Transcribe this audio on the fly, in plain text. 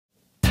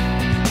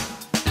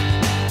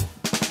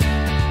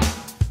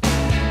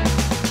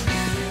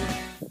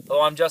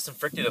Hello, I'm Justin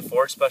Fruechte, the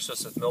forage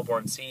specialist with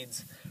Millborn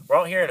Seeds. We're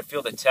out here in a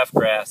field of Teff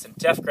grass, and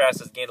Teff grass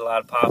has gained a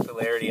lot of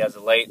popularity as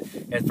of late,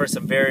 and for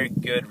some very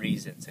good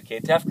reasons. Okay,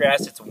 Teff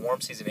grass, it's a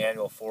warm season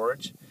annual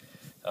forage,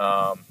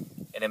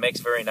 and it makes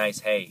very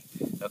nice hay.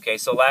 Okay,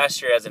 so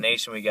last year as a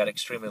nation we got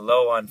extremely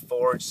low on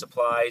forage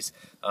supplies.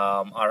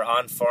 Our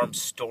on-farm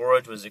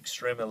storage was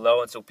extremely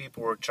low, and so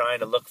people were trying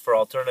to look for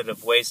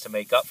alternative ways to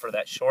make up for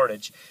that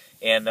shortage.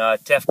 And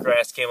Teff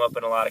grass came up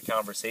in a lot of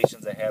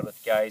conversations I had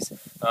with guys.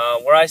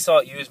 Where I saw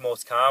it used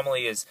most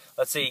commonly is,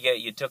 let's say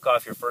you took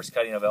off your first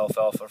cutting of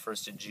alfalfa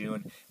 1st of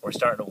June. We're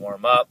starting to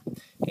warm up,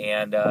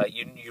 and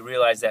you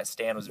realize that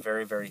stand was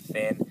very, very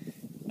thin.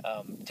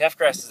 Teff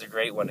grass is a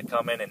great one to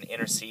come in and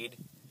interseed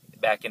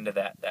back into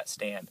that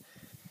stand.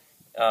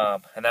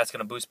 And that's going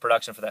to boost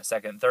production for that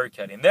second and third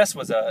cutting. This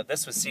was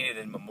seeded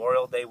in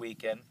Memorial Day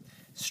weekend,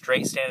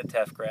 straight stand of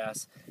Teff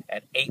grass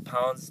at 8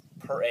 pounds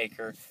per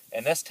acre.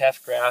 And this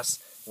Teff grass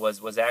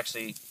was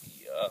actually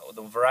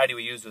the variety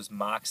we used was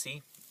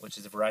Moxy, which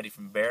is a variety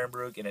from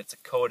Berenbrug, and it's a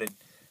coated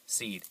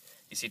seed.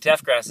 You see,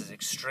 Teff grass is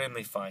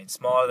extremely fine,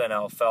 smaller than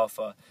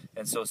alfalfa,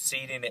 and so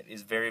seeding it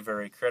is very,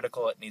 very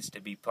critical. It needs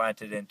to be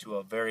planted into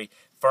a very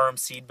firm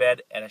seed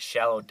bed at a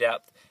shallow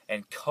depth,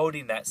 and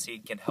coating that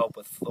seed can help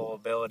with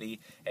flowability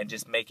and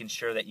just making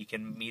sure that you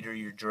can meter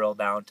your drill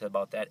down to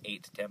about that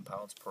 8 to 10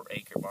 pounds per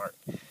acre mark.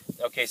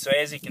 Okay, so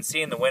as you can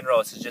see in the windrow,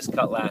 this is just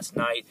cut last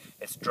night.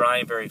 It's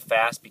drying very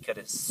fast because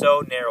it's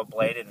so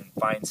narrow-bladed and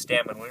fine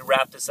stem. And when we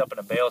wrap this up in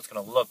a bale, it's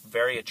going to look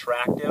very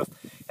attractive,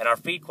 and our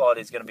feed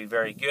quality is going to be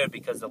very good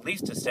because the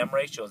leaf to stem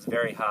ratio is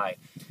very high.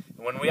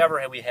 And when we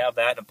have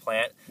that in a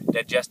plant,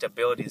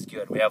 digestibility is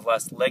good. We have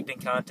less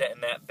lignin content in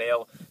that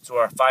bale, so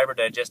our fiber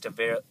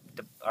digestibility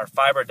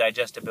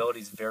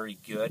is very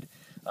good.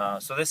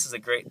 So this is a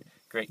great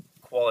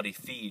quality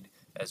feed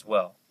as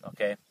well.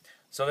 Okay.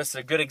 So this is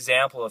a good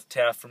example of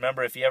Teff.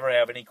 Remember, if you ever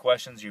have any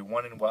questions, you're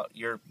wondering about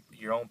your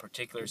own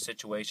particular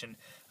situation,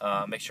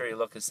 make sure you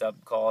look us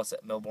up, call us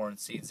at Millborn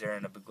Seeds there,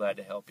 and I'll be glad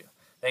to help you.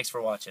 Thanks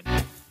for watching.